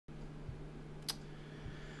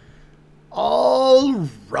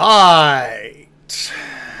right.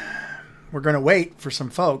 We're going to wait for some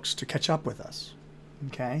folks to catch up with us.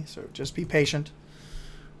 Okay, so just be patient.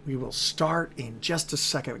 We will start in just a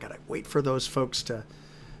second. We got to wait for those folks to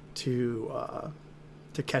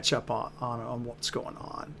catch up on what's going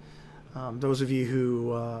on. Those of you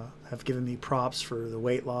who have given me props for the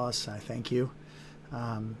weight loss, I thank you.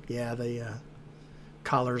 Yeah, the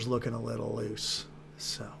collar's looking a little loose,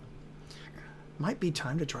 so might be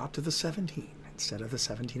time to drop to the 17 instead of the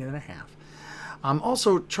 17 and a half.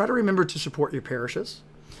 Also, try to remember to support your parishes.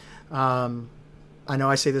 I know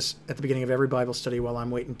I say this at the beginning of every Bible study while I'm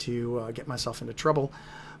waiting to get myself into trouble,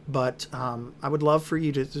 but I would love for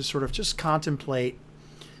you to sort of just contemplate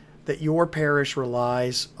that your parish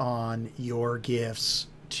relies on your gifts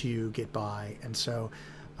to get by. And so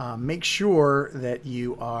make sure that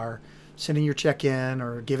you are sending your check-in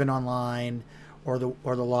or giving online or the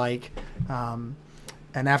like.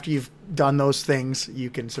 And after you've done those things, you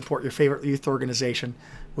can support your favorite youth organization,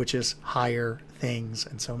 which is Higher Things.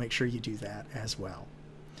 And so make sure you do that as well.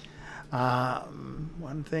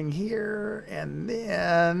 One thing here, and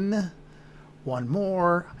then one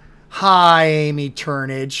more. Hi, Amy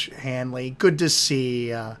Turnage Hanley. Good to see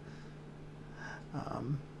ya.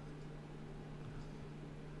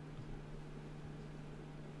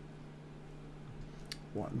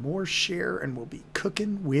 One more share, and we'll be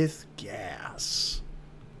cooking with gas.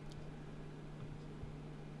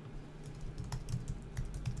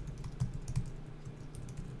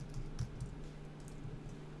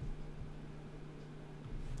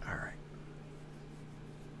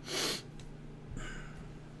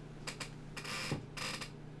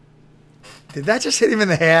 Did that just hit him in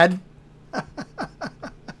the head?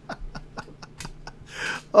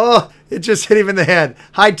 Oh, it just hit him in the head.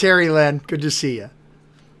 Hi, Terry Lynn. Good to see you.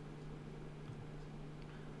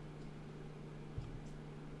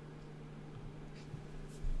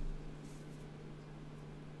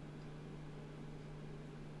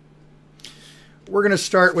 We're going to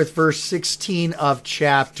start with verse 16 of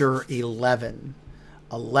chapter 11.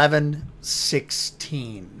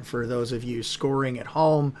 11:16. For those of you scoring at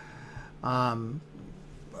home,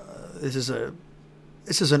 this is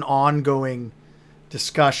an ongoing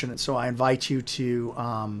discussion, and so I invite you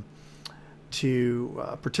to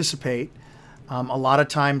participate. A lot of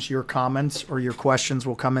times your comments or your questions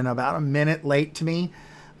will come in about a minute late to me.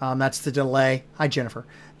 That's the delay. Hi, Jennifer.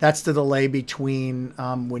 That's the delay between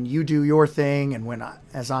when you do your thing and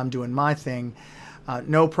as I'm doing my thing.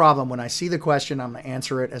 No problem. When I see the question, I'm going to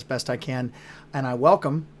answer it as best I can, and I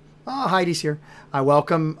welcome. Heidi's here. I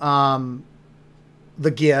welcome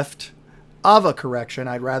the gift of a correction.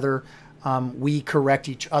 I'd rather we correct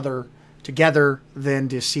each other together than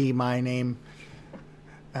to see my name,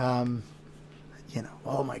 oh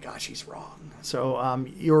my gosh, he's wrong. So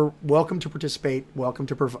you're welcome to participate, welcome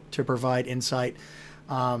to provide insight,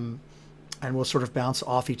 and we'll sort of bounce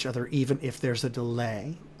off each other even if there's a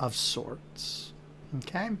delay of sorts.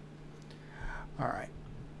 Okay? All right.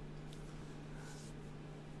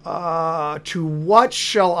 To what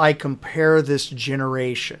shall I compare this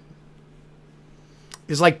generation?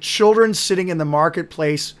 It's like children sitting in the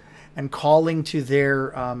marketplace and calling to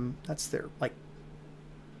their that's their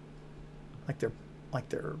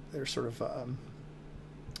they're sort of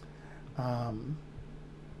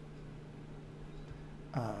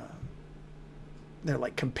they're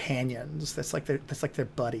like companions. That's like their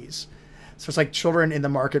buddies. So it's like children in the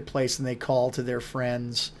marketplace and they call to their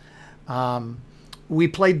friends. We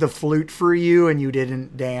played the flute for you and you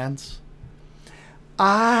didn't dance.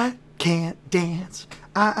 I can't dance.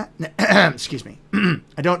 Excuse me.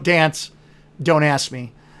 I don't dance. Don't ask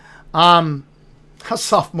me. How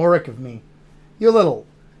sophomoric of me. You little.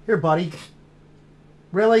 Here, buddy.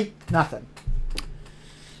 Really? Nothing.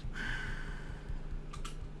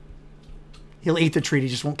 He'll eat the treat. He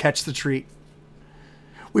just won't catch the treat.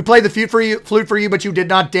 We played the flute for you, but you did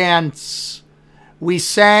not dance. We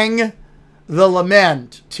sang the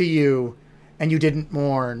lament to you, and you didn't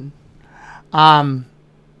mourn.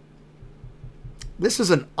 This is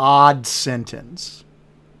an odd sentence.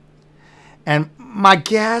 And my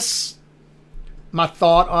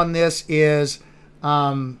thought on this is,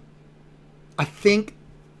 I think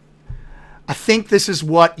this is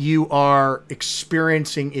what you are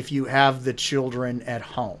experiencing if you have the children at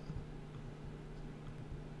home.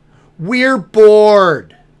 We're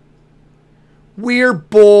bored. We're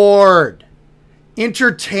bored.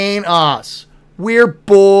 Entertain us. We're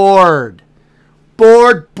bored.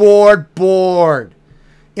 Bored, bored, bored.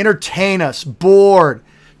 Entertain us. Bored.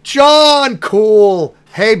 John, cool.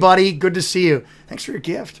 Hey, buddy. Good to see you. Thanks for your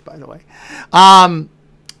gift, by the way.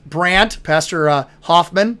 Brant, Pastor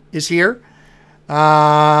Hoffman is here.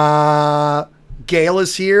 Gail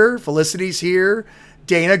is here. Felicity's here.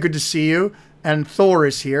 Dana, good to see you. And Thor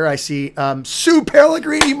is here. I see Sue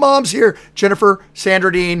Pellegrini, mom's here. Jennifer,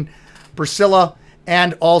 Sandra Dean, Priscilla,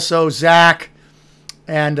 and also Zach.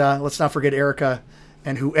 And let's not forget Erica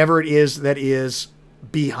and whoever it is that is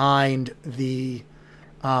behind the...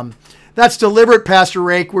 that's deliberate, Pastor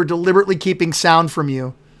Rake. We're deliberately keeping sound from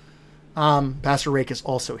you. Pastor Rake is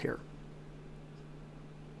also here.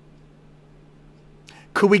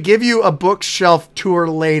 Could we give you a bookshelf tour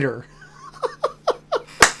later?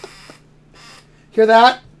 Hear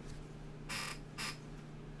that?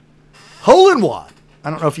 Hole in one. I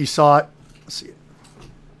don't know if you saw it. Let's see it.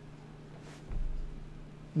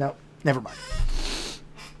 No, never mind.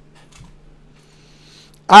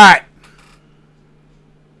 All right.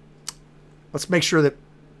 Let's make sure that...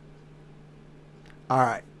 All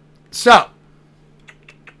right. So,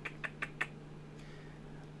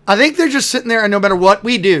 I think they're just sitting there, and no matter what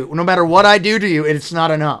we do, no matter what I do to you, it's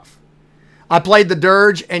not enough. I played the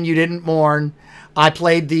dirge, and you didn't mourn. I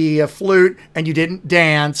played the flute, and you didn't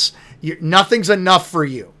dance. Nothing's enough for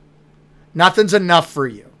you. Nothing's enough for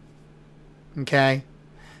you. Okay?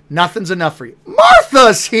 Nothing's enough for you.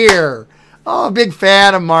 Martha's here! Oh, big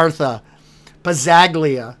fan of Martha.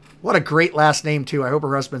 Pizzaglia. What a great last name, too. I hope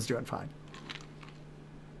her husband's doing fine.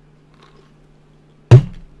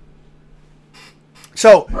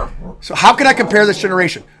 So how can I compare this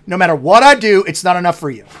generation? No matter what I do, it's not enough for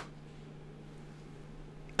you.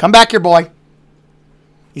 Come back here, boy.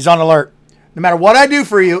 He's on alert. No matter what I do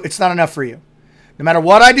for you, it's not enough for you. No matter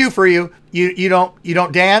what I do for you, you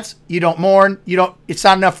don't dance, you don't mourn, it's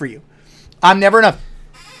not enough for you. I'm never enough.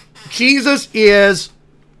 Jesus is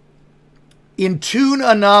in tune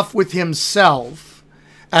enough with himself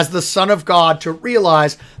as the Son of God to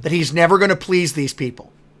realize that he's never going to please these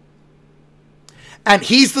people. And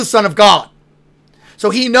he's the Son of God.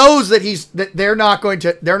 So he knows that they're not going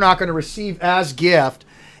to receive as gift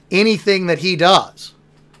anything that he does,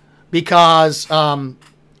 because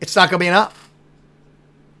it's not going to be enough.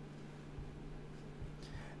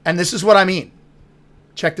 And this is what I mean.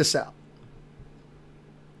 Check this out.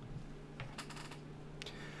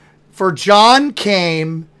 For John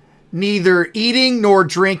came neither eating nor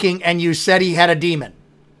drinking, and you said he had a demon.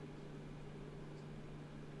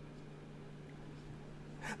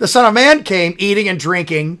 The Son of Man came eating and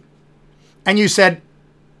drinking, and you said,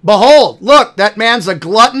 behold, look, that man's a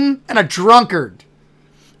glutton and a drunkard,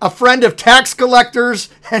 a friend of tax collectors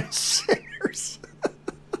and sinners.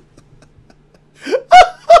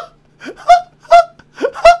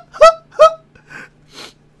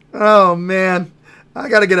 Oh, man. I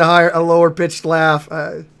got to get a lower pitched laugh.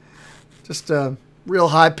 Just a real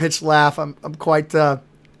high pitched laugh. I'm quite, I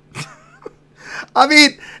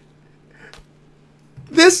mean,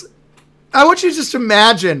 I want you to just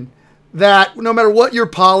imagine that no matter what your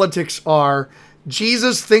politics are,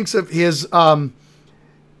 Jesus thinks of his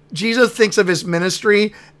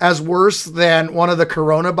ministry as worse than one of the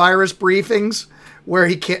coronavirus briefings where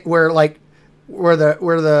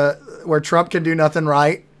Trump can do nothing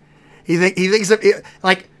right. He thinks of it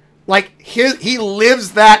he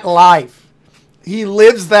lives that life. He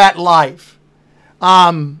lives that life.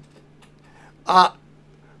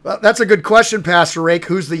 Well, that's a good question, Pastor Rake.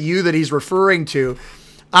 Who's the you that he's referring to?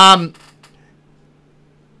 Now,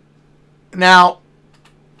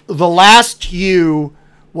 the last you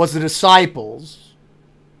was the disciples.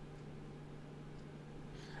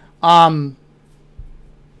 That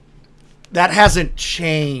hasn't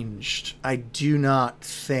changed, I do not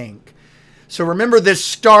think. So remember, this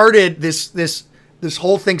started, this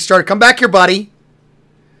whole thing started. Come back here, buddy.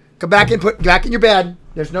 Come back and put back in your bed.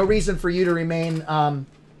 There's no reason for you to remain...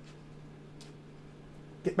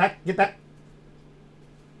 Get back. Get back.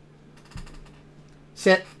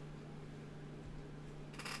 Sit.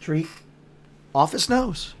 Treat. Office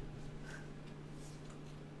knows.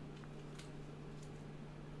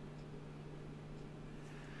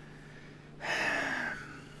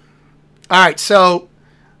 All right, so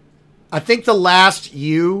I think the last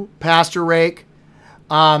you, Pastor Rake,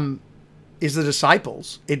 is the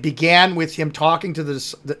disciples. It began with him talking to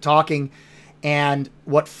talking. And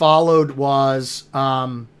what followed was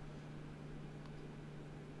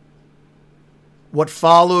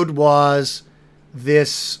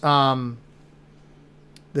this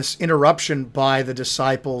this interruption by the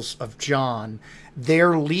disciples of John.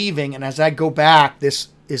 They're leaving, and as I go back, this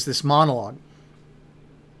is this monologue.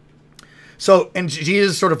 So, and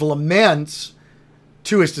Jesus sort of laments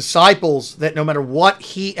to his disciples that no matter what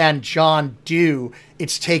he and John do,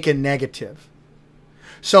 it's taken negative.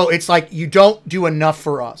 So it's like, you don't do enough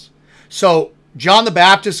for us. So John the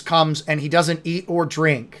Baptist comes and he doesn't eat or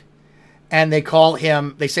drink. And they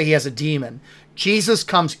say he has a demon. Jesus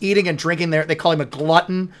comes eating and drinking there. They call him a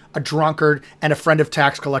glutton, a drunkard, and a friend of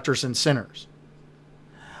tax collectors and sinners.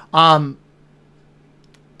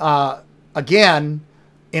 Again,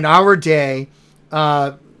 in our day,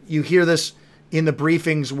 you hear this in the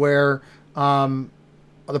briefings where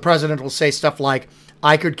the president will say stuff like,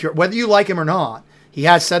 I could cure, whether you like him or not, he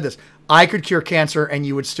has said this, I could cure cancer and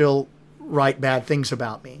you would still write bad things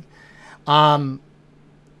about me.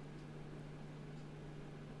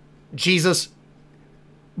 Jesus,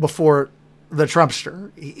 before the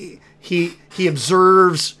Trumpster, he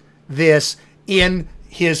observes this in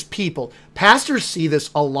his people. Pastors see this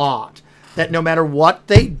a lot, that no matter what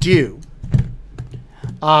they do,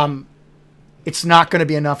 it's not going to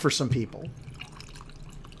be enough for some people.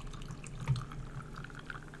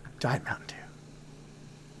 Diet Mountain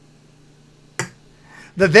Dew.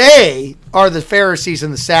 The they are the Pharisees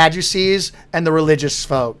and the Sadducees and the religious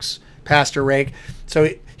folks, Pastor Rake. So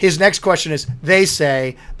his next question is, they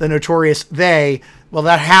say, the notorious they, well,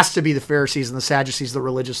 that has to be the Pharisees and the Sadducees, the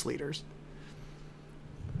religious leaders.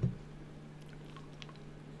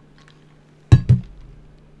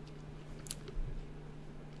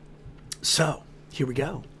 So, here we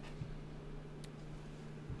go.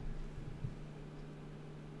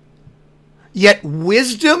 Yet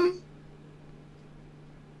wisdom,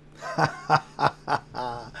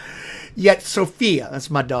 yet Sophia, that's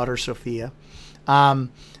my daughter Sophia,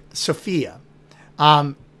 Sophia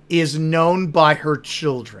is known by her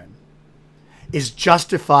children, is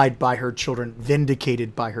justified by her children,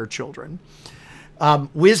 vindicated by her children.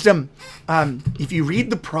 Wisdom, if you read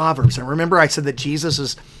the Proverbs, and remember I said that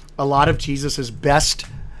a lot of Jesus's best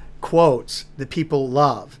quotes that people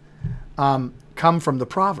love come from the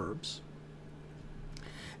Proverbs.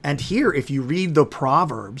 And here, if you read the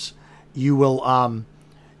Proverbs, you will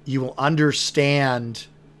understand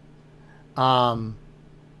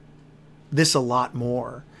this a lot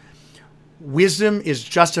more. Wisdom is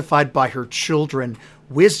justified by her children.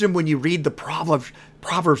 Wisdom, when you read the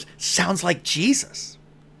Proverbs, sounds like Jesus.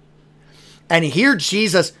 And here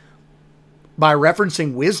Jesus, by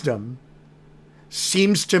referencing wisdom,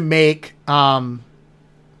 seems to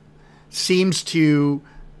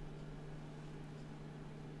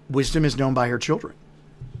wisdom is known by her children.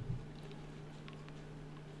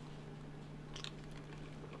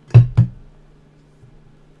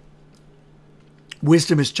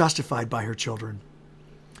 Wisdom is justified by her children.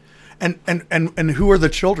 And who are the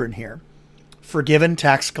children here? Forgiven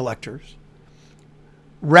tax collectors,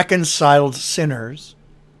 reconciled sinners,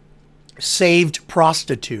 saved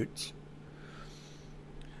prostitutes,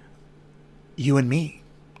 you and me,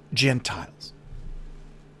 Gentiles.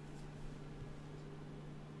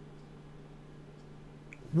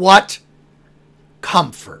 What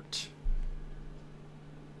comfort,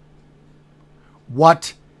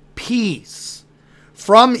 what peace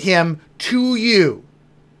from him to you.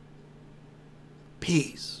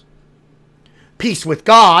 Peace. Peace with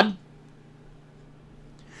God,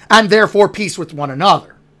 and therefore peace with one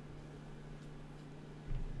another.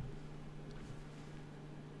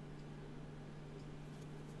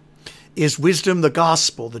 Is wisdom the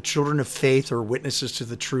gospel? The children of faith are witnesses to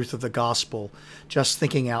the truth of the gospel. Just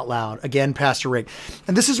thinking out loud. Again, Pastor Rick.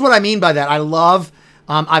 And this is what I mean by that. I love,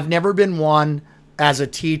 I've never been one as a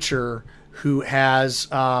teacher who has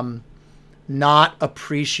not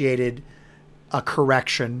appreciated a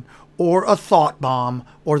correction or a thought bomb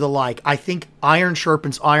or the like. I think iron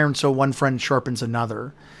sharpens iron, so one friend sharpens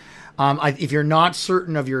another. If you're not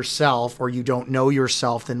certain of yourself or you don't know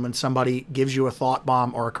yourself, then when somebody gives you a thought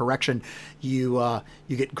bomb or a correction, you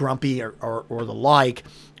get grumpy or the like,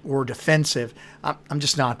 or defensive. I'm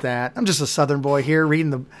just not that. I'm just a Southern boy here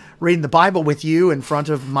reading the Bible with you in front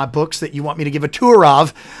of my books that you want me to give a tour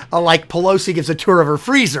of, like Pelosi gives a tour of her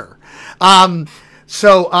freezer. I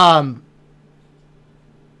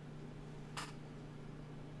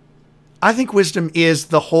think wisdom is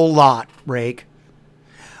the whole lot, Rake.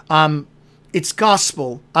 It's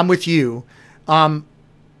gospel. I'm with you. And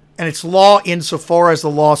it's law insofar as the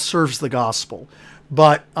law serves the gospel.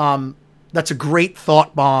 But that's a great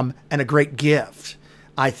thought bomb and a great gift,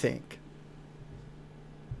 I think.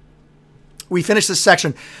 We finish this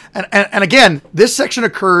section. And again, this section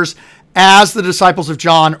occurs as the disciples of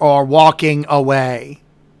John are walking away.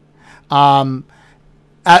 So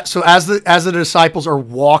as the disciples are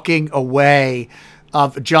walking away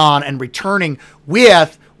of John and returning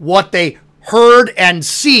with what they heard and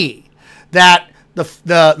see, that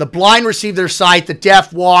the blind receive their sight, the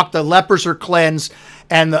deaf walk, the lepers are cleansed,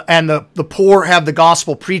 and the poor have the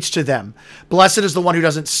gospel preached to them. Blessed is the one who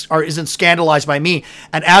isn't scandalized by me.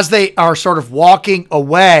 And as they are sort of walking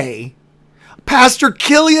away, Pastor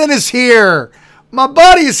Killian is here. My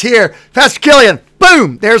buddy is here. Pastor Killian,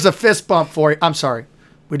 boom, there's a fist bump for you. I'm sorry.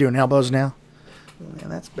 We doing elbows now? Man,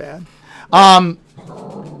 that's bad.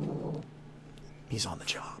 He's on the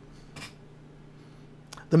job.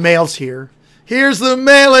 The mail's here. Here's the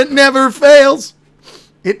mail. It never fails.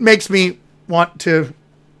 It makes me want to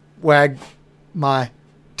wag my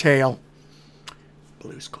tail.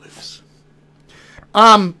 Blues Clues.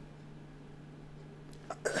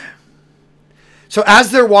 So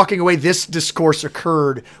as they're walking away, this discourse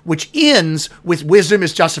occurred, which ends with wisdom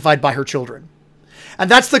is justified by her children.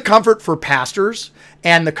 And that's the comfort for pastors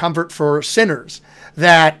and the comfort for sinners.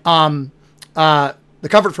 That the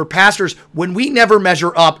comfort for pastors, when we never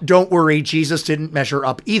measure up, don't worry, Jesus didn't measure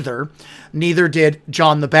up either. Neither did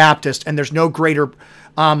John the Baptist. And there's no greater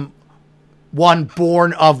one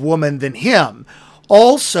born of woman than him.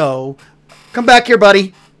 Also, come back here,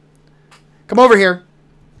 buddy. Come over here.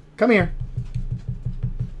 Come here.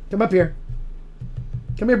 Come up here.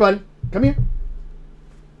 Come here, buddy. Come here.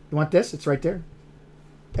 You want this? It's right there.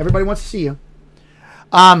 Everybody wants to see you.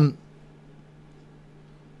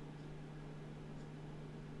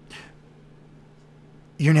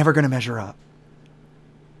 You're never going to measure up.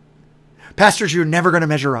 Pastors, you're never going to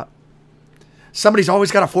measure up. Somebody's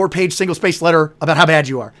always got a 4-page single-spaced letter about how bad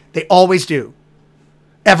you are. They always do.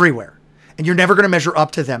 Everywhere. And you're never going to measure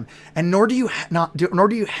up to them. And nor do you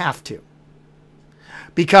have to.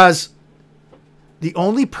 Because the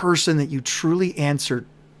only person that you truly answer,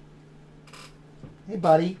 hey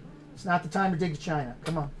buddy, it's not the time to dig to China.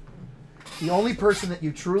 Come on. The only person that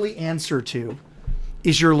you truly answer to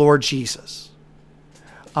is your Lord Jesus.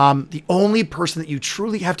 The only person that you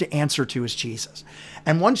truly have to answer to is Jesus.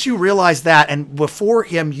 And once you realize that, and before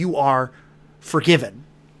him you are forgiven.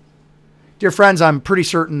 Dear friends, I'm pretty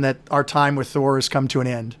certain that our time with Thor has come to an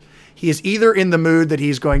end. He is either in the mood that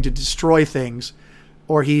he's going to destroy things,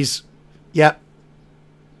 or he's,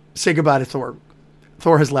 say goodbye to Thor.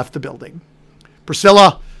 Thor has left the building.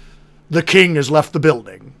 Priscilla, the king has left the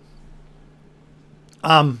building.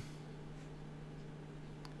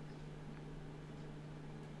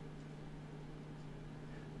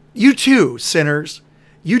 You too, sinners,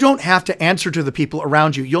 you don't have to answer to the people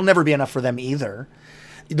around you. You'll never be enough for them either.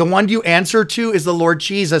 The one you answer to is the Lord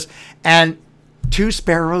Jesus. And 2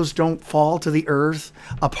 sparrows don't fall to the earth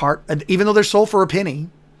apart, even though they're sold for a penny.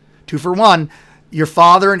 2 for 1. Your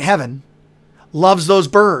Father in heaven loves those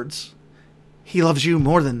birds. He loves you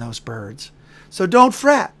more than those birds. So don't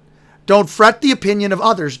fret. Don't fret the opinion of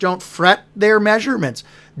others. Don't fret their measurements.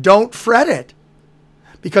 Don't fret it.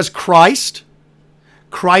 Because Christ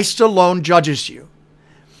alone judges you.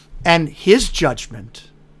 And his judgment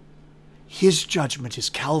is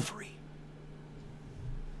Calvary.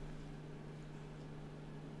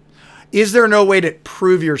 Is there no way to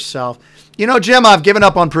prove yourself? You know, Jim, I've given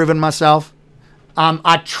up on proving myself.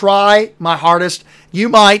 I try my hardest. You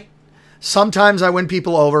might. Sometimes I win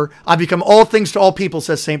people over. I become all things to all people,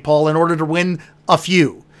 says St. Paul, in order to win a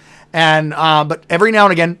few. And but every now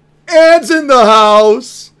and again, Ed's in the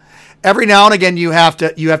house. Every now and again, you have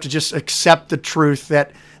to just accept the truth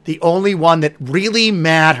that the only one that really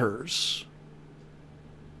matters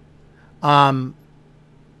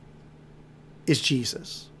is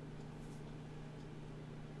Jesus.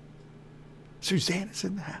 Suzanne is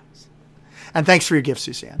in the house. And thanks for your gift,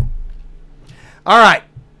 Suzanne. All right.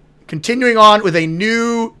 Continuing on with a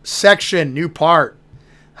new section, new part.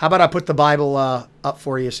 How about I put the Bible up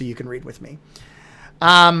for you so you can read with me?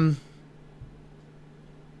 But,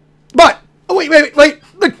 wait.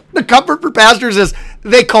 The comfort for pastors is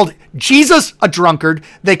they called Jesus a drunkard,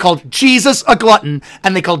 they called Jesus a glutton,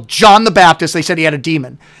 and they called John the Baptist, they said he had a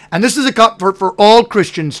demon. And this is a comfort for all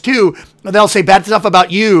Christians too. They'll say bad stuff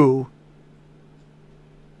about you.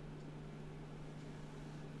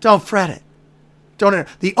 Don't fret it.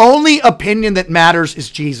 The only opinion that matters is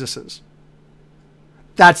Jesus's.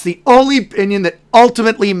 That's the only opinion that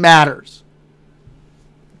ultimately matters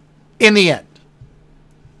in the end.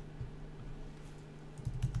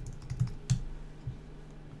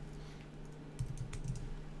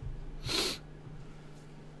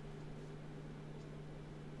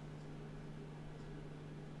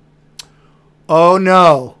 Oh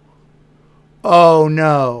no. Oh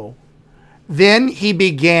no. Then he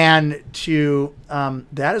began to,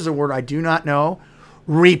 that is a word I do not know,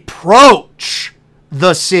 reproach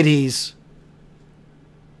the cities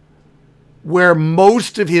where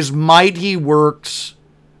most of his mighty works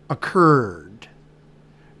occurred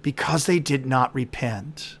because they did not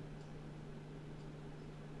repent.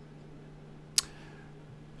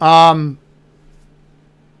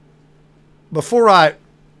 Before I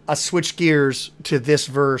switch gears to this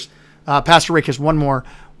verse, Pastor Rick has one more.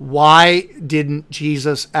 Why didn't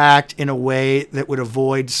Jesus act in a way that would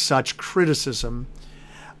avoid such criticism?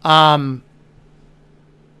 A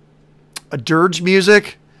dirge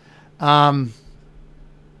music.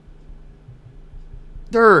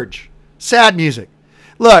 Dirge. Sad music.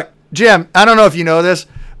 Look, Jim, I don't know if you know this,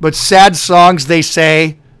 but sad songs, they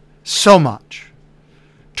say so much.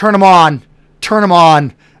 Turn them on. Turn them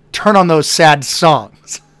on. Turn on those sad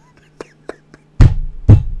songs.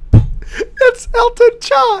 It's Elton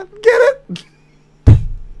John. Get it?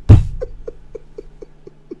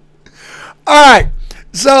 All right.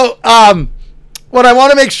 So, what I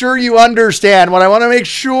want to make sure you understand, what I want to make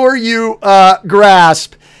sure you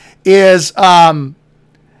grasp is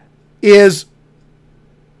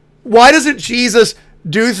why doesn't Jesus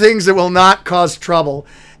do things that will not cause trouble?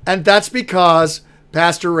 And that's because,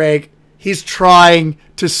 Pastor Rake, he's trying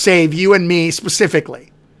to save you and me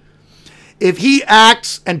specifically. If he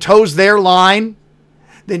acts and toes their line,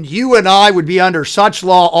 then you and I would be under such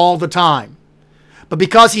law all the time. But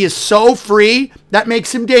because he is so free, that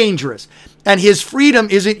makes him dangerous. And his freedom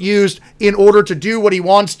isn't used in order to do what he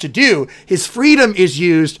wants to do. His freedom is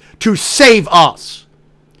used to save us,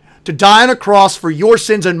 to die on a cross for your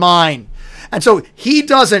sins and mine. And so he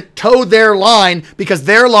doesn't toe their line because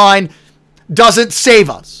their line doesn't save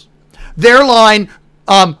us. Their line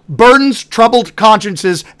burdens troubled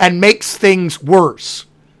consciences and makes things worse.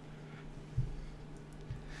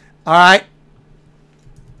 All right?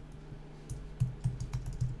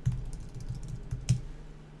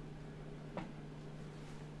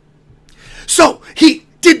 So he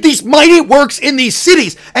did these mighty works in these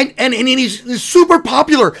cities, and he's super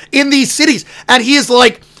popular in these cities, and he is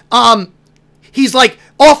like he's like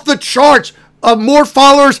off the charts. More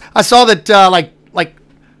followers. I saw that like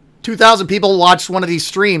 2,000 people watched one of these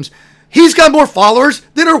streams. He's got more followers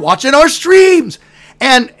than are watching our streams.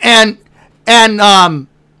 And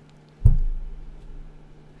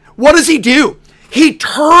what does he do? He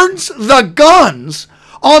turns the guns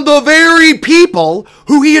on the very people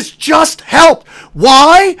who he has just helped.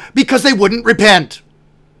 Why? Because they wouldn't repent.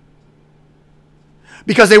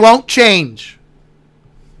 Because they won't change.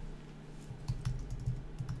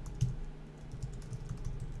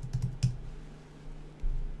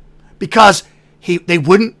 Because they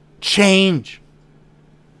wouldn't change.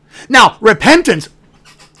 Now, repentance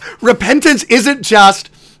isn't just,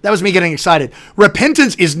 that was me getting excited.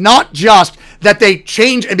 Repentance is not just that they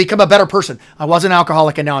change and become a better person. I was an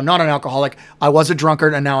alcoholic and now I'm not an alcoholic. I was a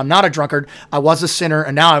drunkard and now I'm not a drunkard. I was a sinner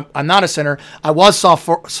and now I'm not a sinner. I was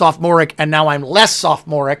sophomoric and now I'm less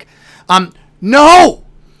sophomoric. No!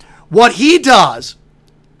 What he does,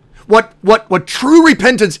 what true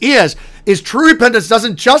repentance is true repentance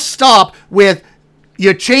doesn't just stop with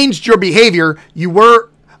you changed your behavior, you were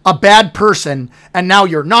a bad person, and now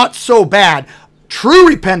you're not so bad. True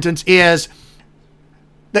repentance is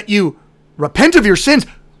that you repent of your sins,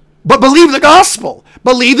 but believe the gospel.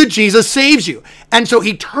 Believe that Jesus saves you. And so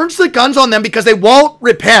he turns the guns on them because they won't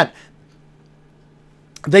repent.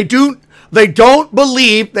 They don't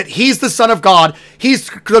believe that he's the Son of God. He's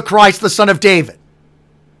the Christ, the Son of David.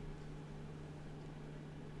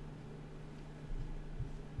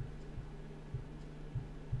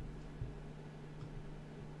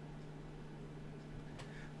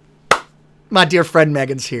 My dear friend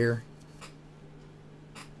Megan's here.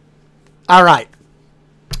 All right.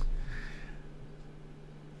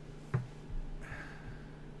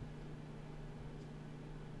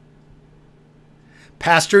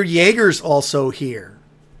 Pastor Yeager's also here.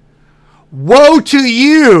 Woe to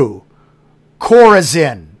you,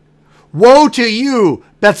 Chorazin. Woe to you,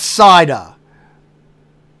 Bethsaida.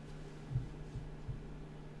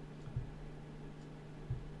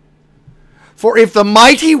 For if the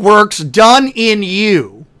mighty works done in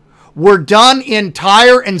you were done in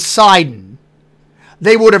Tyre and Sidon,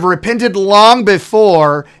 they would have repented long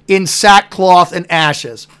before in sackcloth and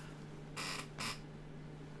ashes.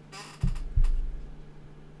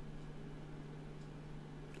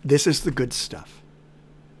 This is the good stuff.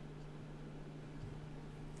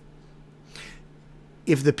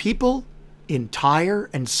 If the people in Tyre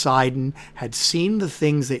and Sidon had seen the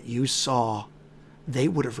things that you saw, they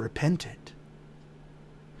would have repented.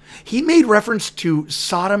 He made reference to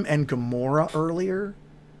Sodom and Gomorrah earlier.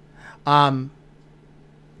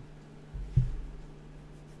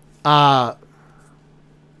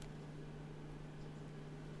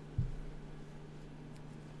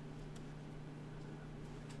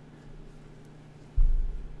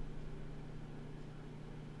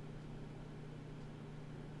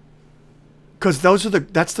 Because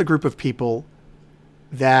that's the group of people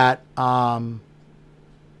that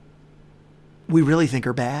we really think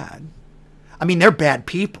are bad. I mean, they're bad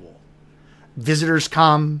people. Visitors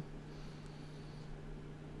come.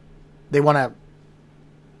 They want to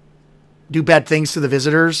do bad things to the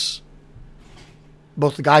visitors,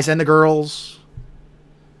 both the guys and the girls.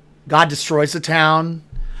 God destroys the town.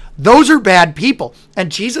 Those are bad people.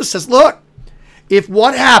 And Jesus says, look, if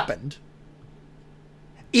what happened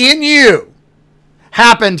in you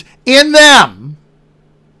happened in them,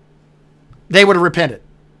 they would have repented.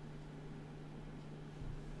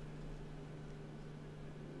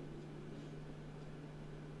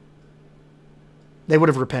 They would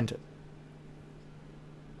have repented.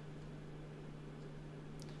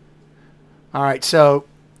 All right, so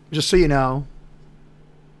just so you know,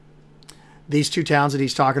 these two towns that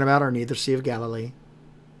he's talking about are near the Sea of Galilee.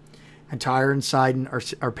 And Tyre and Sidon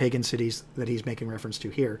are pagan cities that he's making reference to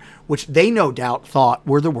here, which they no doubt thought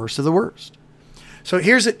were the worst of the worst. So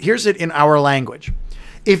here's it in our language.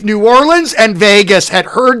 If New Orleans and Vegas had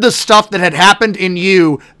heard the stuff that had happened in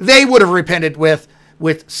you, they would have repented with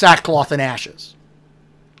sackcloth and ashes.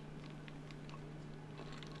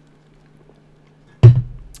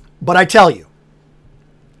 But I tell you,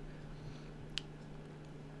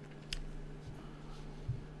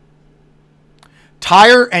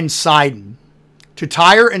 Tyre and Sidon, to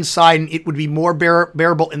Tyre and Sidon, it would be more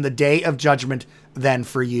bearable in the day of judgment than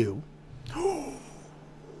for you.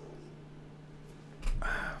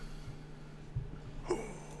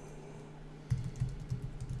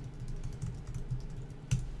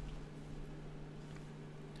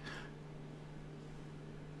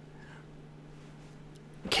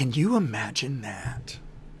 Can you imagine that?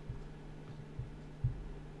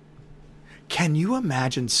 Can you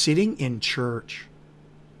imagine sitting in church?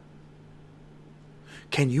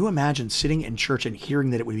 Can you imagine sitting in church and hearing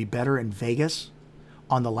that it would be better in Vegas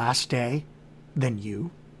on the last day than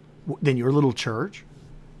your little church?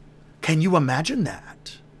 Can you imagine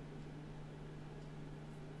that?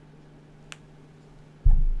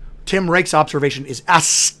 Tim Rake's observation is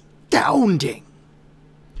astounding.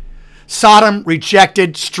 Sodom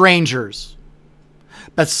rejected strangers.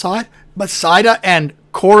 Bethsaida and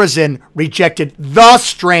Chorazin rejected the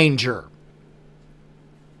stranger.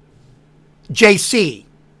 JC,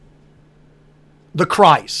 the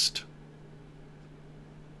Christ.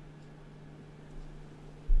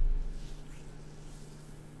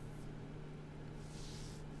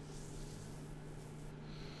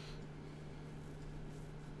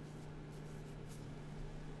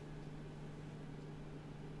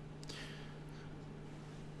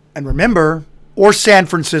 And remember, or San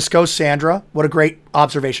Francisco, Sandra, what a great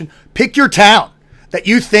observation. Pick your town that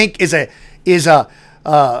you think is a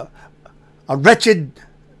wretched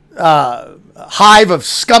hive of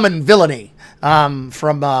scum and villainy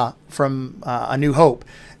from A New Hope.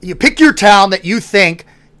 You pick your town that you think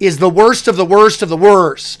is the worst of the worst of the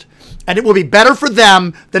worst, and it will be better for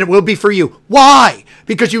them than it will be for you. Why?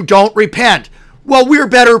 Because you don't repent. Well, we're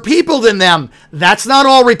better people than them. That's not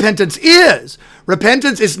all repentance is.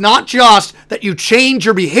 Repentance is not just that you change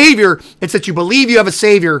your behavior. It's that you believe you have a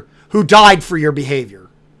Savior who died for your behavior.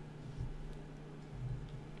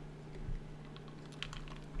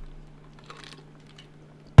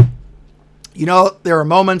 You know, there are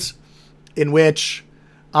moments in which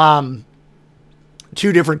two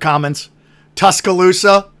different comments.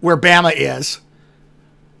 Tuscaloosa, where Bama is.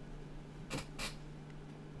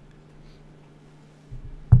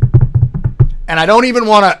 And I don't even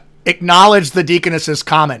want to acknowledge the deaconess's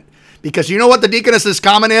comment, because you know what the deaconess's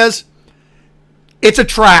comment is? It's a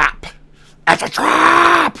trap. It's a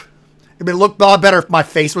trap. It would look a lot better if my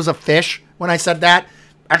face was a fish when I said that.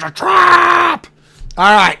 It's a trap.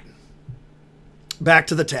 All right. Back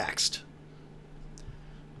to the text.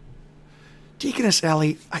 Deaconess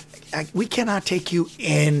Ellie, we cannot take you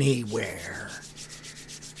anywhere.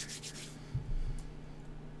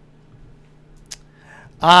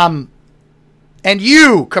 And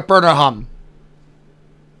you, Capernaum,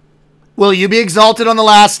 will you be exalted on the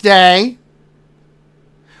last day?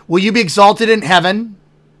 Will you be exalted in heaven?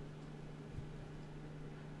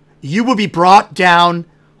 You will be brought down,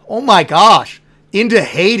 oh my gosh, into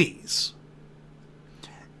Hades.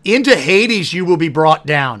 Into Hades you will be brought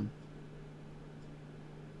down.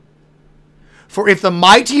 For if the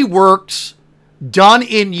mighty works done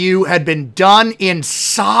in you had been done in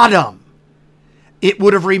Sodom, it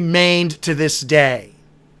would have remained to this day.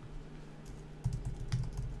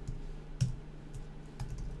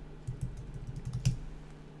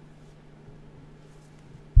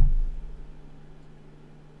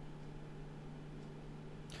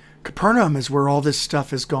 Capernaum is where all this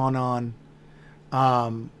stuff has gone on.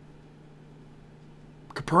 Capernaum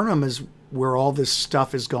is where all this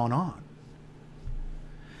stuff has gone on.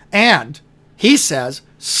 And he says,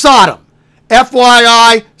 Sodom.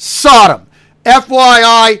 FYI, Sodom.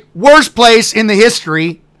 FYI, worst place in the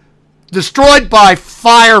history, destroyed by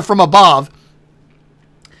fire from above.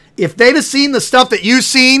 If they'd have seen the stuff that you've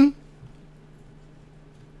seen,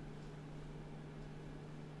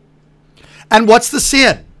 and what's the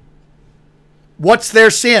sin? What's their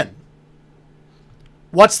sin?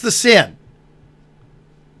 What's the sin?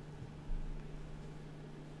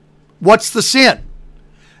 What's the sin?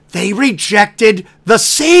 They rejected the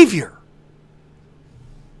Savior.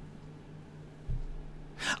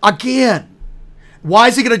 Again, why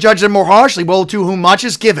is he going to judge them more harshly? Well, to whom much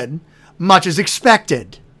is given, much is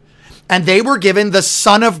expected. And they were given the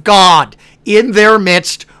Son of God in their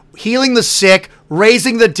midst, healing the sick,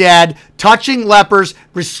 raising the dead, touching lepers,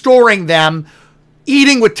 restoring them,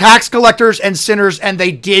 eating with tax collectors and sinners, and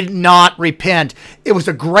they did not repent. It was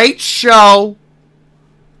a great show,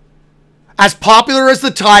 as popular as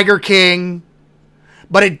the Tiger King,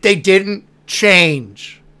 but they didn't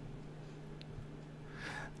change.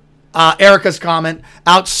 Erica's comment,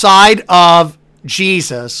 outside of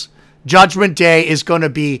Jesus, Judgment Day is going to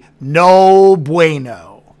be no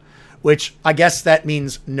bueno, which I guess that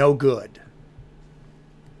means no good.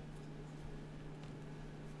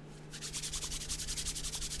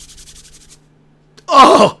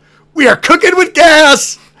 Oh, we are cooking with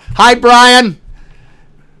gas. Hi, Brian.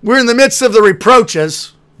 We're in the midst of the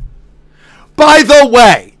reproaches. By the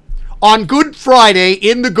way, on Good Friday,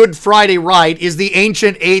 in the Good Friday rite, is the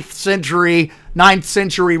ancient 8th century, 9th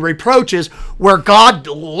century reproaches where God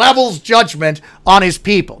levels judgment on his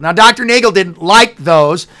people. Now, Dr. Nagel didn't like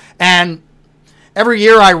those, and every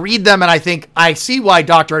year I read them and I think, I see why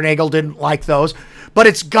Dr. Nagel didn't like those, but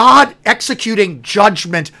it's God executing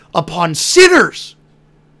judgment upon sinners.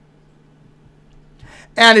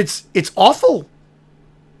 And it's awful.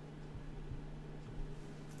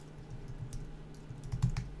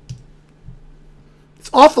 It's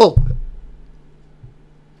awful.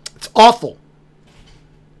 It's awful.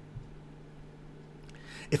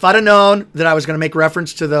 If I'd have known that I was going to make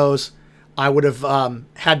reference to those, I would have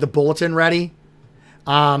had the bulletin ready,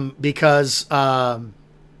 because God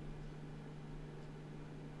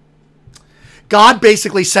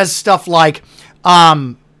basically says stuff like,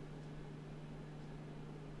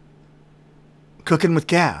 cooking with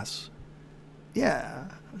gas. Yeah,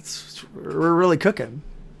 we're really cooking.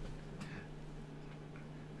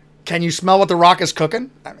 Can you smell what the rock is cooking?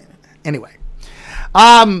 I mean, anyway.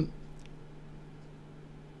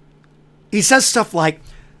 He says stuff like,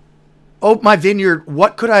 oh, my vineyard,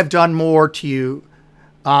 what could I have done more to you?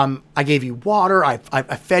 I gave you water. I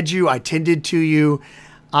fed you. I tended to you.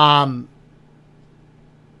 And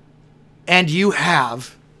you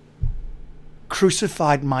have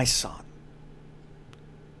crucified my son.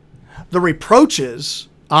 The reproaches,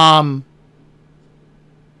 you know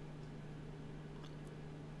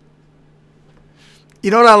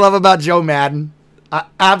what I love about Joe Madden? I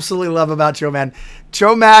absolutely love about Joe Madden.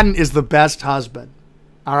 Joe Madden is the best husband.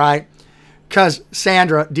 All right. Because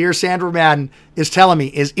Sandra, dear Sandra Madden, is telling me,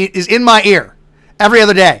 is in my ear every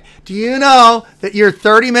other day. Do you know that your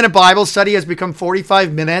 30-minute Bible study has become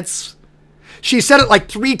 45 minutes? She said it like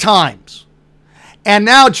 3 times. And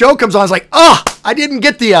now Joe comes on and is like, oh, I didn't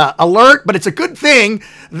get the alert, but it's a good thing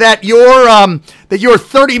that your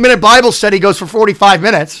 30-minute Bible study goes for 45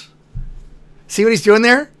 minutes. See what he's doing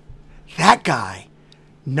there? That guy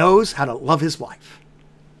knows how to love his wife.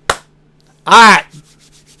 All right.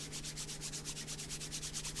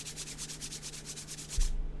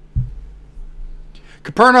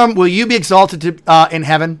 Capernaum, will you be exalted in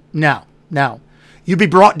heaven? No. No. You be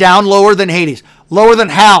brought down lower than Hades, lower than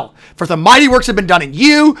hell. For the mighty works have been done in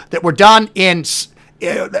you that were done in Sodom.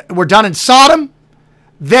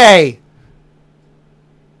 They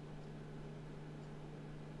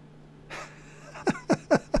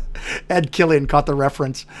Ed Killian caught the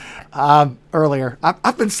reference earlier.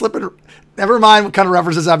 I've been slipping. Never mind what kind of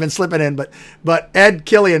references I've been slipping in, but Ed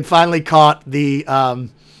Killian finally caught the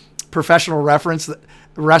professional reference,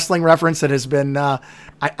 wrestling reference that has been.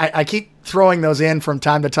 I keep throwing those in from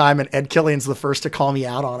time to time, and Ed Killian's the first to call me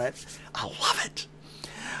out on it. I love it.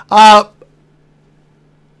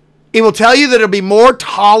 It will tell you that it'll be more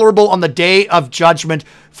tolerable on the day of judgment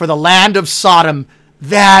for the land of Sodom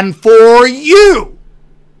than for you.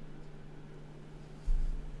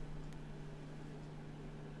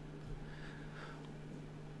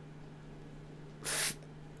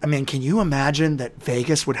 I mean, can you imagine that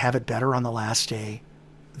Vegas would have it better on the last day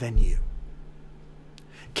than you?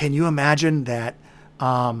 Can you imagine that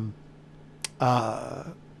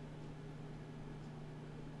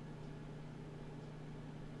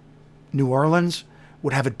New Orleans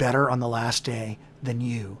would have it better on the last day than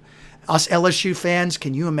you. Us LSU fans,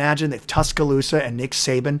 can you imagine if Tuscaloosa and Nick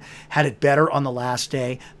Saban had it better on the last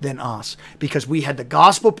day than us? Because we had the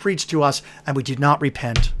gospel preached to us and we did not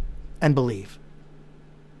repent and believe.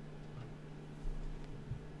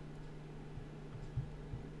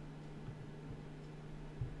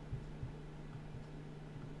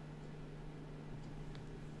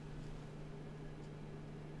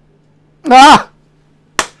 Ah!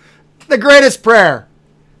 The greatest prayer.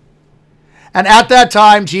 And at that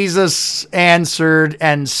time, Jesus answered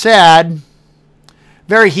and said,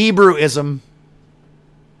 very Hebrewism.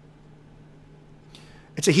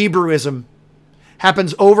 It's a Hebrewism.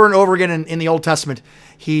 Happens over and over again in the Old Testament.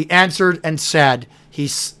 He answered and said. He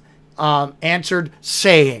answered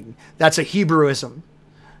saying. That's a Hebrewism.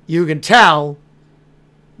 You can tell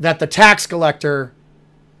that the tax collector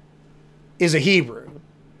is a Hebrew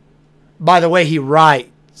by the way he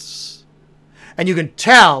writes. And you can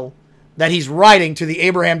tell that he's writing to the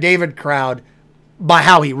Abraham-David crowd by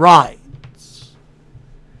how he writes.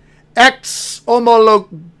 Ex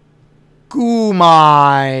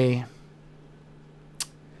homologumai.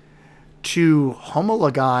 To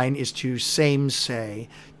homologine is to same say.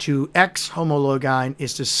 To ex homologine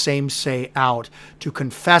is to same say out. To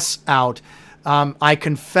confess out. I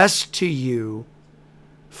confess to you,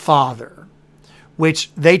 Father.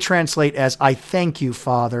 Which they translate as, I thank you,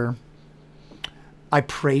 Father. I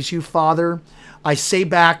praise you, Father. I say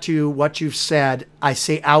back to you what you've said. I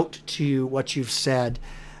say out to you what you've said,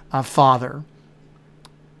 Father.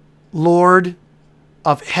 Lord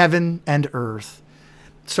of heaven and earth.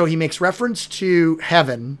 So he makes reference to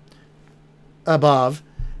heaven above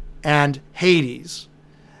and Hades.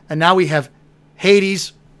 And now we have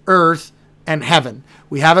Hades, earth, and heaven.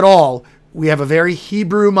 We have it all. We have a very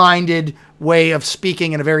Hebrew-minded way of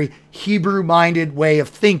speaking and a very Hebrew-minded way of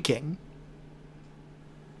thinking.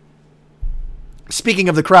 Speaking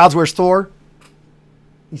of the crowds, where's Thor?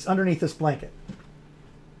 He's underneath this blanket.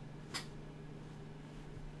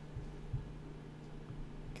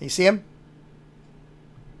 Can you see him?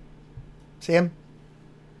 See him?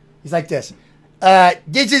 He's like this.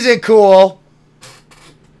 This isn't cool.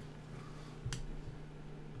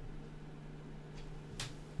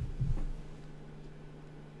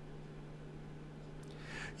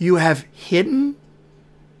 You have hidden.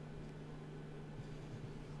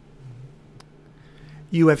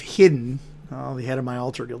 You have hidden. Oh, the head of my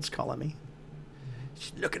altar guild's calling me.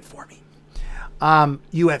 She's looking for me.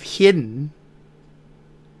 You have hidden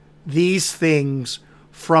these things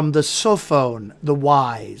from the sophone, the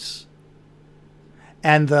wise,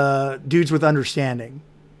 and the dudes with understanding,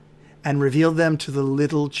 and revealed them to the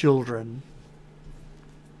little children.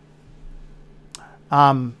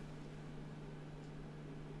 That's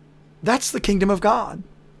the kingdom of God.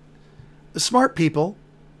 The smart people,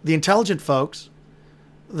 the intelligent folks,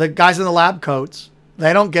 the guys in the lab coats,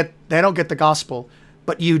 they don't get the gospel,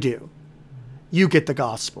 but you do. You get the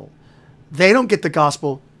gospel. They don't get the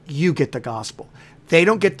gospel, you get the gospel. They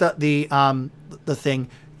don't get the thing,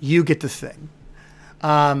 you get the thing.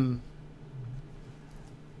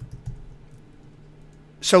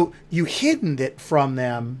 So you hidden it from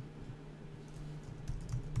them.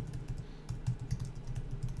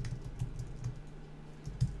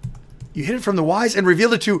 You hid it from the wise and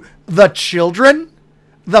revealed it to the children?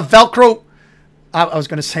 The Velcro. I was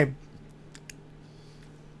going to say.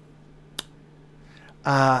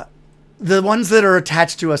 The ones that are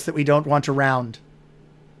attached to us that we don't want around.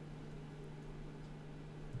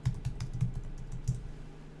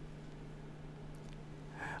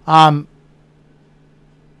 And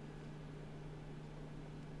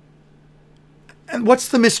what's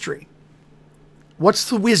the mystery? What's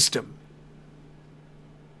the wisdom?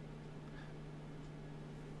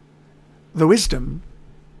 The wisdom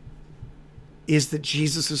is that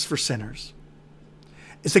Jesus is for sinners.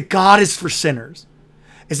 Is that God is for sinners.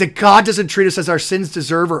 Is that God doesn't treat us as our sins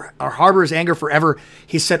deserve or harbor his anger forever.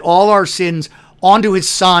 He set all our sins onto his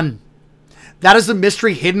Son. That is the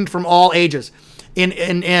mystery hidden from all ages. In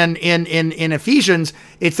Ephesians,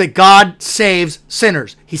 it's that God saves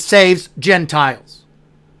sinners. He saves Gentiles.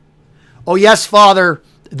 Oh yes, Father,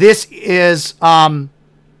 this is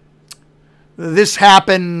this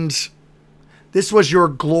happened. This was your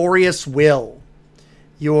glorious will.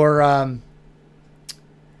 Your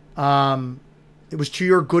it was to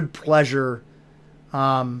your good pleasure.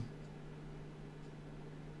 It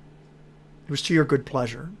was to your good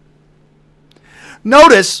pleasure.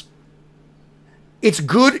 Notice, it's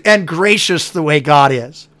good and gracious the way God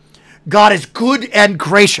is. God is good and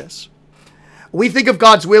gracious. We think of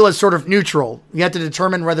God's will as sort of neutral. You have to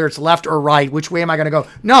determine whether it's left or right. Which way am I going to go?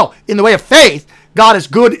 No, in the way of faith, God is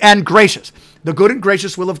good and gracious. The good and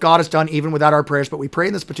gracious will of God is done even without our prayers, but we pray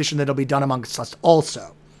in this petition that it'll be done amongst us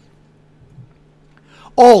also.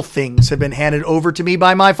 All things have been handed over to me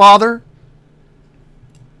by my Father.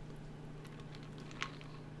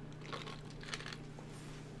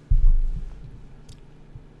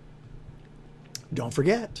 Don't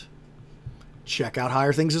forget, check out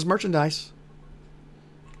Higher Things as merchandise.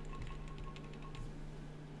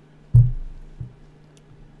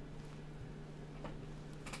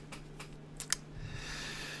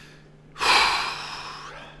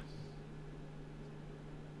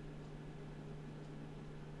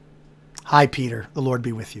 Hi, Peter. The Lord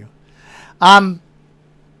be with you. All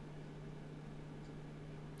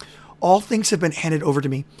things have been handed over to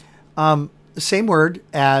me. The same word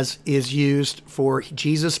as is used for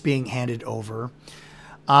Jesus being handed over.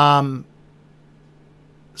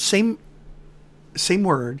 Same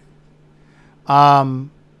word.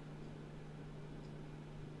 And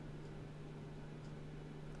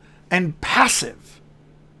passive.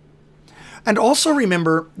 And also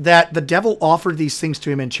remember that the devil offered these things to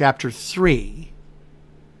him in chapter 3.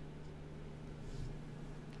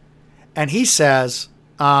 And he says,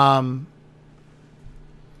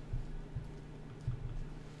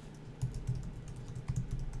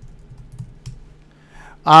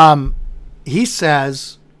 he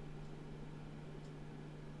says,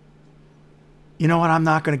 you know what? I'm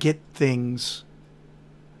not going to get things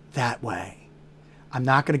that way. I'm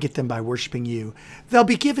not going to get them by worshiping you. They'll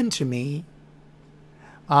be given to me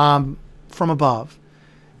from above.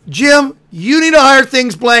 Jim, you need a Higher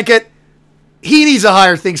Things blanket. He needs a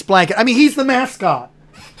Higher Things blanket. I mean, he's the mascot.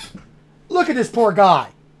 Look at this poor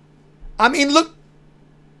guy. I mean, look.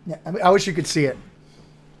 Yeah, I wish you could see it.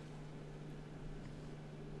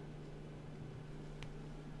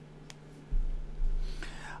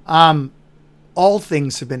 All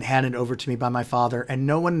things have been handed over to me by my Father, and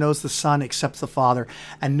no one knows the Son except the Father,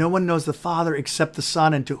 and no one knows the Father except the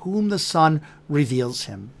Son, and to whom the Son reveals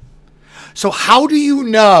him. So how do you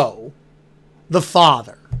know the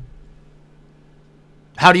Father?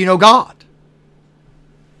 How do you know God?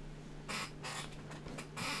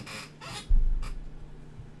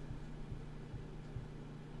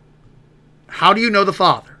 How do you know the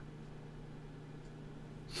Father?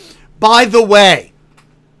 By the way,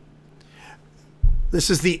 this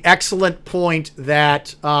is the excellent point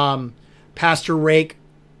that Pastor Rake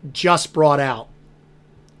just brought out.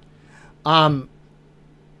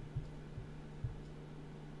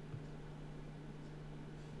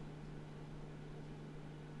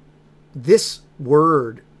 This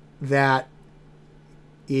word that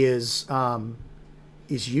is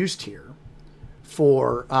used here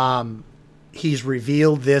for he's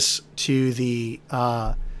revealed this to the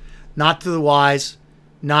not to the wise,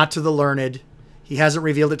 not to the learned. He hasn't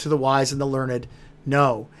revealed it to the wise and the learned.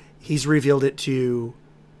 No, he's revealed it to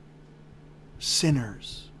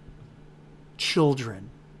sinners, children.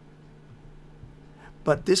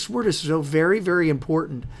 But this word is so very, very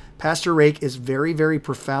important. Pastor Rake is very, very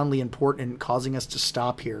profoundly important in causing us to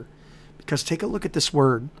stop here. Because take a look at this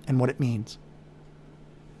word and what it means.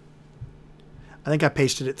 I think I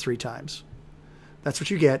pasted it 3 times. That's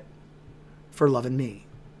what you get for loving me.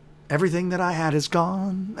 Everything that I had is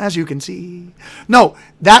gone, as you can see. No,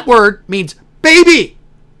 that word means baby.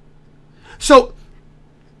 So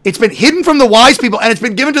it's been hidden from the wise people and it's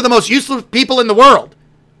been given to the most useless people in the world.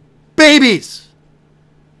 Babies.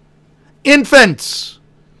 Infants.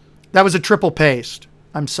 That was a triple paste.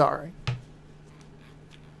 I'm sorry.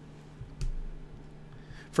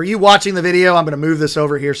 For you watching the video, I'm going to move this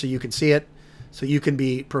over here so you can see it. So you can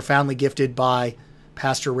be profoundly gifted by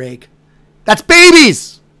Pastor Rake. That's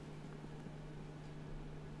babies.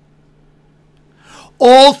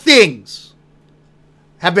 All things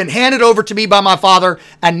have been handed over to me by my Father,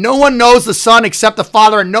 and no one knows the Son except the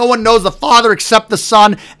Father, and no one knows the Father except the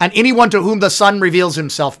Son, and anyone to whom the Son reveals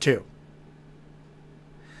himself to.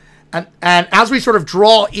 And as we sort of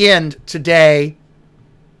draw in today,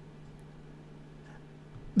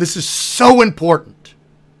 this is so important.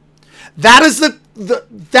 That is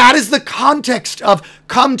the context of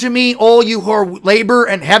come to me, all you who are labor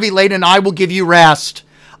and heavy laden, and I will give you rest.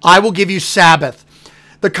 I will give you Sabbath.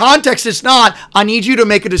 The context is not, I need you to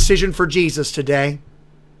make a decision for Jesus today.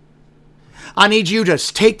 I need you to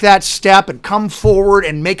take that step and come forward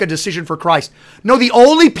and make a decision for Christ. No, the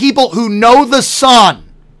only people who know the Son,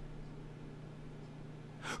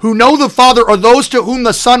 who know the Father, are those to whom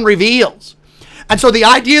the Son reveals. And so the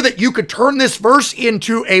idea that you could turn this verse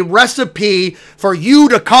into a recipe for you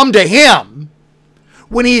to come to Him,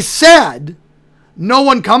 when He said No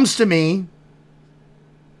one comes to me.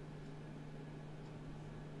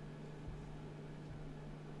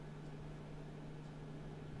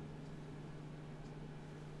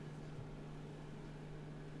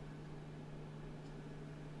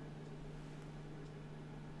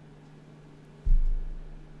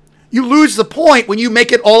 You lose the point when you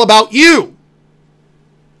make it all about you.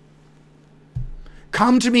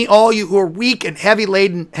 Come to me, all you who are weak and heavy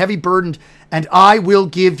laden, heavy burdened, and I will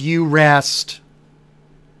give you rest.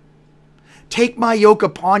 Take my yoke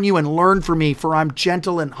upon you and learn from me, for I'm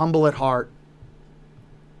gentle and humble at heart.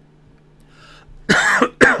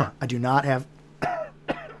 I do not have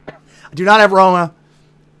Rona.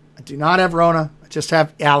 I do not have Rona. I just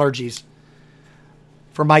have allergies.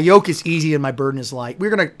 For my yoke is easy and my burden is light.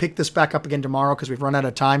 We're going to pick this back up again tomorrow because we've run out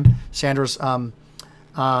of time. Sandra's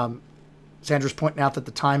pointing out that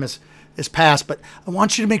the time is past, but I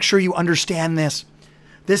want you to make sure you understand this.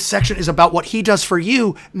 This section is about what he does for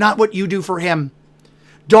you, not what you do for him.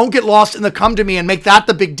 Don't get lost in the come to me and make that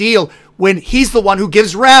the big deal when he's the one who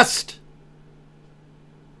gives rest.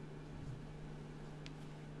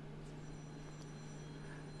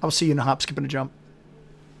 I'll see you in a hop, skip, and a jump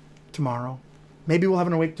tomorrow. Maybe we'll have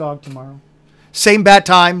an awake dog tomorrow. Same bat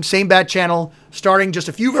time, same bat channel, starting just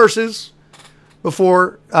a few verses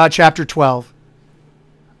before chapter 12.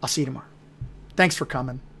 I'll see you tomorrow. Thanks for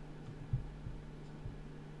coming.